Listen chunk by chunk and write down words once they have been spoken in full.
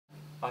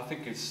I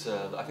think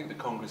the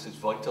Congress is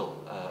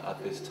vital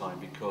at this time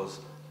because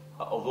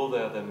although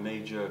they are the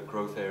major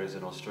growth areas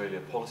in Australia,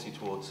 policy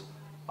towards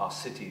our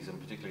cities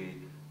and particularly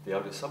the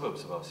outer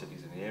suburbs of our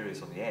cities and the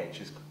areas on the edge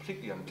is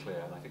completely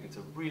unclear. And I think it's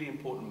a really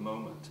important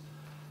moment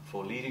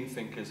for leading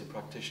thinkers and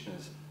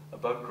practitioners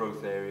about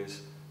growth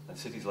areas and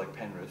cities like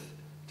Penrith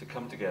to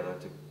come together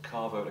to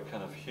carve out a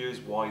kind of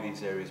here's why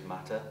these areas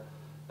matter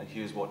and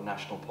here's what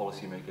national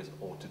policymakers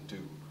ought to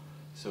do.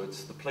 So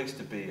it's the place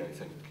to be, I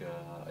think,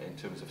 in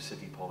terms of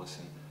city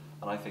policy,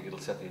 and I think it'll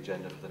set the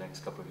agenda for the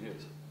next couple of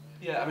years.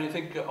 Yeah, I mean, I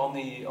think on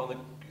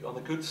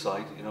the good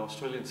side, you know,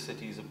 Australian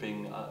cities are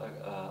being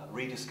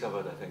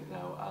rediscovered, I think,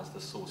 now as the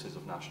sources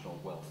of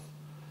national wealth.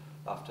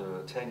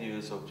 After 10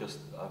 years of just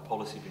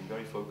policy being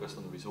very focused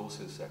on the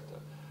resources sector,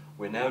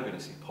 we're now going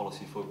to see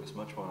policy focus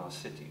much more on our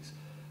cities,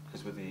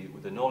 because with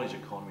the knowledge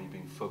economy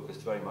being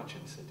focused very much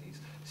in cities,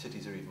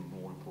 cities are even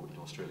more important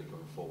to Australia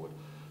going forward.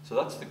 So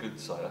that's the good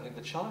side. I think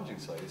the challenging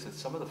side is that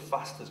some of the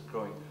fastest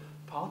growing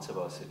parts of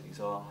our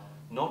cities are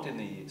not in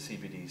the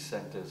CBD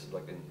centres,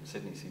 like in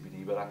Sydney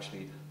CBD, but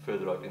actually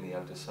further out in the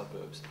outer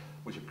suburbs,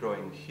 which are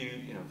growing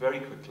huge, very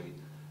quickly.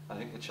 I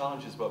think the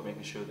challenge is about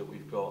making sure that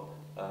we've got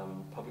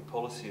public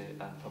policy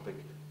and public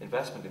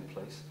investment in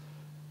place,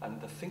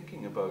 and the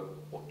thinking about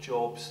what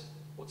jobs,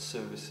 what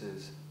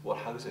services, what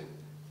housing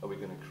are we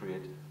going to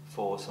create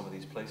for some of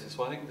these places.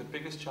 So I think the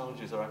biggest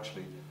challenges are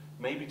actually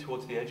maybe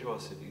towards the edge of our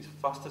cities,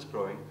 fastest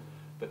growing,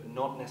 but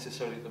not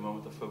necessarily at the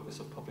moment the focus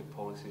of public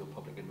policy or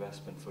public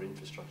investment for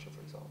infrastructure,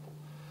 for example.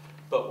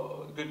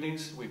 But the good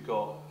news, we've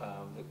got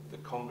the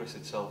Congress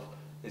itself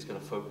is going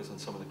to focus on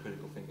some of the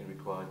critical thinking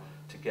required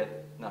to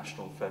get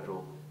national,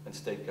 federal and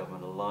state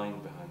government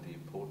aligned behind the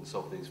importance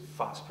of these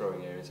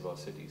fast-growing areas of our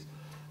cities.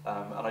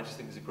 And I just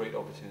think it's a great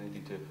opportunity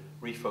to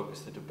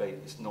refocus the debate.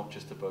 It's not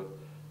just about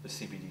the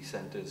CBD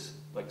centres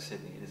like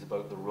Sydney, it is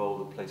about the role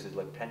that places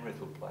like Penrith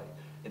will play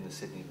in the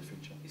Sydney of the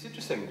future. It's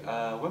interesting,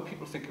 when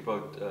people think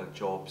about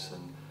jobs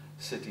and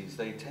cities,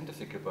 they tend to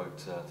think about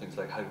things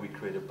like how do we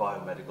create a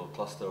biomedical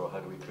cluster or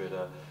how do we create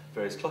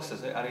various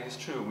clusters. And it is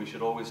true, and we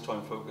should always try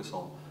and focus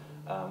on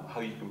how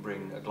you can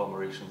bring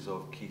agglomerations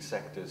of key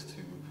sectors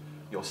to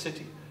your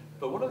city.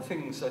 But one of the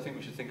things I think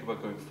we should think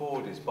about going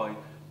forward is by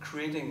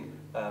creating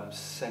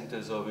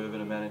centres of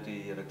urban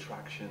amenity and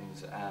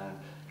attractions and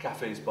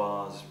cafes,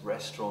 bars,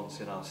 restaurants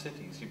in our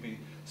cities. You'd be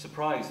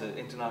surprised that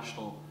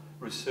international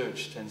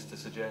research tends to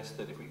suggest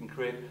that if we can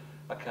create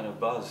a kind of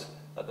buzz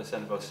at the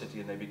centre of our city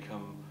and they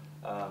become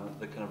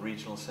the kind of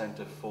regional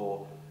centre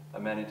for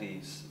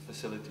amenities,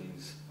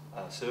 facilities,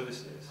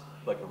 services,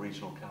 like a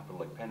regional capital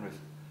like Penrith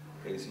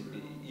is,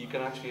 you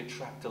can actually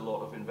attract a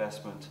lot of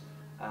investment.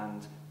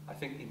 And I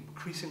think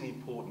increasingly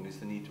important is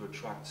the need to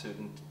attract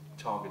certain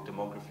target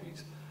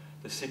demographies.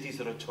 The cities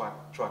that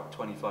attract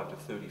 25 to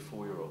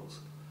 34-year-olds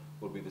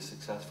will be the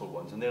successful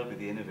ones, and they'll be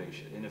the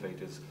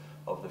innovators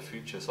of the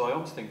future. So I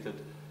almost think that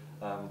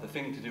the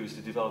thing to do is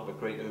to develop a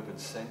great urban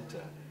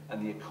centre,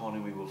 and the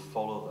economy will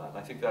follow that. And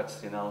I think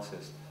that's the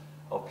analysis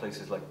of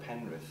places like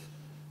Penrith.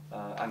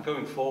 And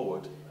going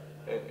forward,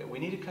 we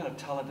need a kind of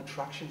talent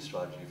attraction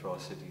strategy for our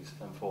cities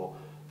and for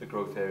the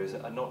growth areas,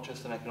 and not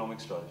just an economic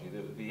strategy.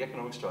 The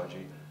economic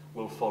strategy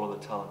will follow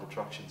the talent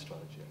attraction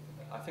strategy.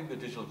 I think the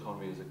digital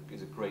economy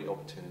is a great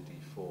opportunity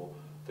for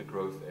the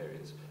growth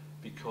areas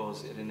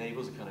because it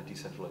enables a kind of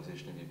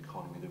decentralization in the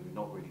economy that we've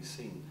not really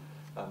seen.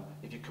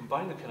 If you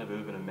combine the kind of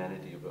urban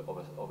amenity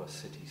of a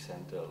city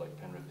centre like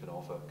Penrith can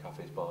offer,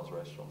 cafes, bars,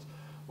 restaurants,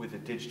 with the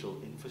digital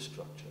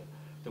infrastructure,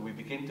 then we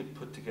begin to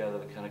put together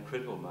the kind of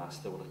critical mass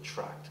that will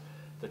attract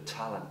the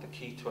talent, the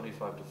key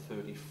 25 to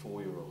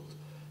 34-year-olds,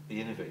 the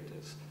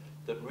innovators,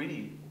 that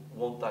really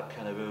want that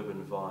kind of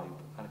urban vibe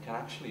and can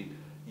actually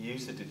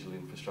use the digital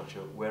infrastructure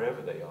wherever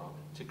they are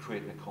to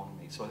create an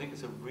economy. So I think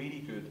it's a really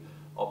good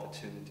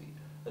opportunity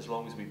as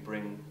long as we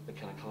bring the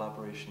kind of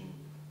collaboration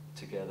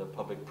together,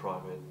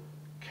 public-private,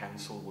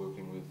 council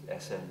working with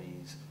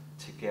SMEs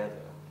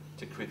together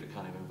to create the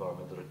kind of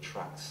environment that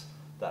attracts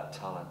that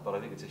talent. But I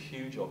think it's a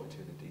huge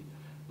opportunity,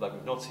 like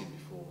we've not seen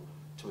before,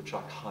 to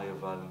attract higher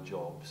value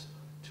jobs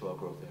to our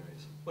growth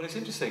areas. Well, it's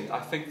interesting. I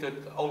think that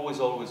always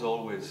in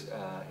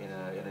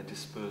a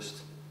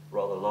dispersed,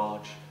 rather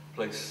large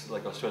place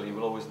like Australia, you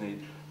will always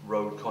need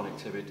road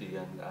connectivity,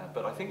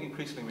 but I think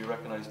increasingly we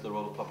recognise the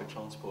role of public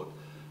transport,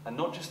 and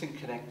not just in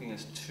connecting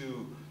us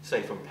to,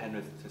 say, from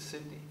Penrith to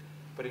Sydney,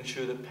 but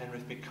ensure that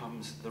Penrith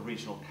becomes the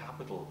regional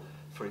capital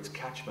for its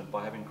catchment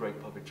by having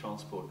great public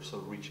transport, so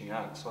reaching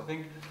out. So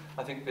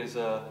I think there's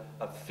a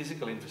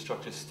physical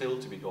infrastructure still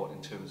to be got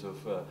in terms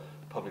of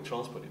public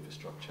transport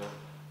infrastructure,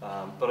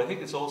 but I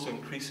think it's also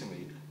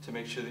increasingly to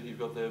make sure that you've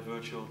got the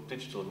virtual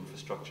digital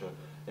infrastructure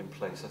in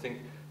place. I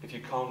think if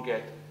you can't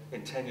get,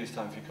 in 10 years'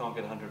 time, if you can't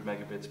get 100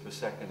 megabits per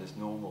second as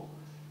normal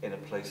in a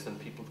place, then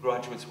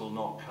graduates will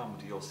not come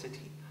to your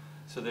city.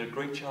 So there are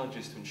great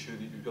challenges to ensure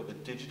that you've got the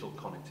digital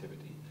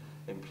connectivity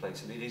in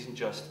place. And it isn't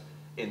just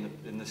in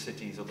the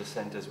cities or the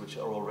centres which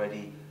are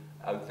already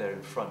out there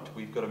in front.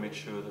 We've got to make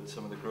sure that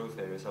some of the growth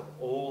areas have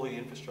all the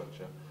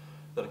infrastructure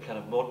that a kind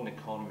of modern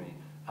economy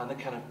and the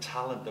kind of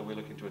talent that we're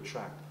looking to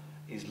attract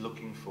is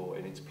looking for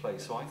in its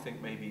place. So I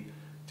think maybe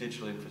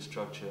digital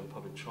infrastructure and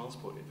public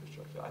transport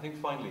infrastructure. I think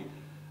finally,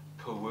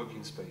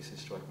 co-working spaces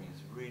strike me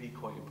as really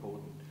quite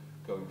important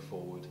going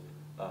forward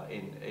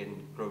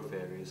in growth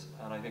areas.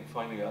 And I think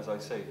finally, as I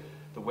say,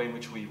 the way in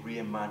which we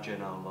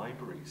reimagine our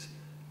libraries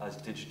as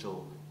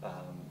digital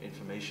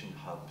information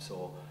hubs,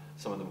 or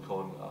some of them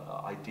call them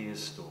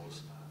ideas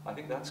stores, I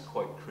think that's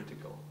quite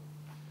critical.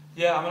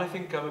 Yeah, I mean, I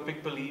think I'm a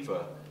big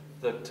believer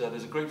that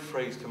there's a great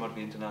phrase come out of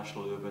the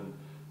international urban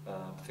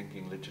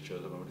thinking literature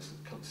at the moment, is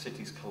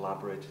cities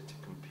collaborate to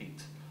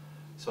compete.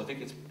 So I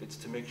think it's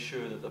to make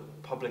sure that the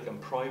public and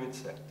private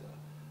sector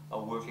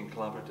are working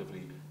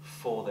collaboratively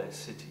for their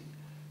city,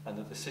 and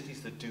that the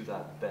cities that do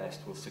that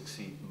best will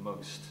succeed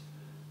most.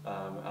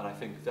 And I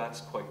think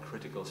that's quite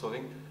critical. So I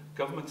think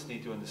governments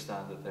need to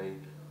understand that they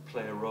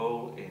play a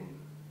role in,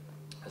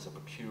 as a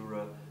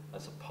procurer,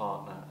 as a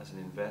partner, as an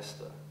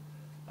investor.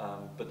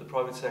 But the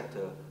private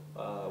sector,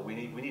 we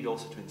need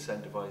also to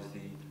incentivize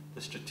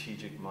the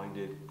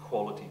strategic-minded,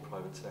 quality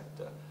private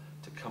sector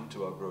to come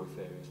to our growth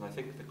areas. And I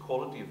think the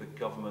quality of the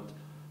government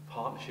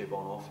partnership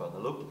on offer, the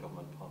local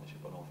government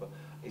partnership on offer,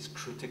 is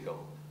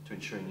critical to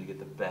ensuring you get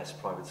the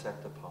best private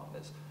sector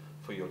partners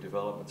for your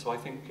development. So I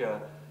think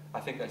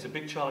it's a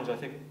big challenge. I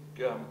think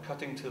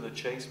cutting to the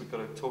chase, we've got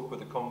to talk with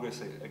the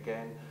Congress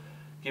again.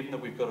 Given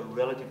that we've got a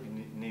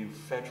relatively new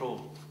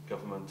federal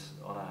government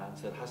on our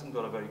hands that hasn't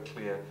got a very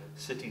clear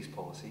cities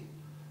policy,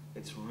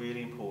 it's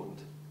really important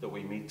that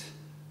we meet,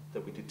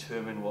 that we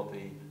determine what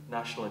the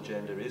national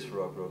agenda is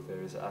for our growth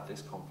areas at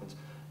this conference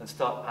and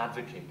start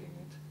advocating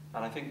it.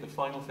 And I think the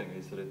final thing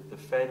is that the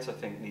feds, I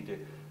think, need to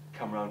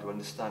come around to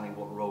understanding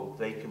what role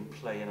they can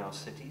play in our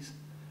cities.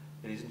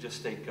 It isn't just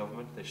state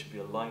government. There should be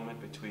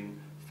alignment between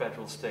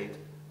federal, state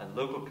and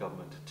local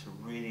government to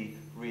really,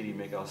 really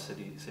make our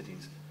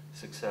cities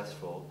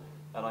successful.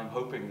 And I'm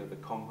hoping that the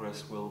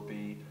Congress will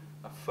be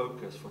a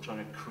focus for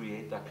trying to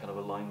create that kind of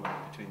alignment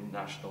between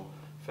national,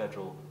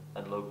 federal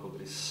and local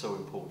that is so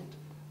important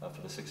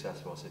for the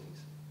success of our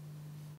cities.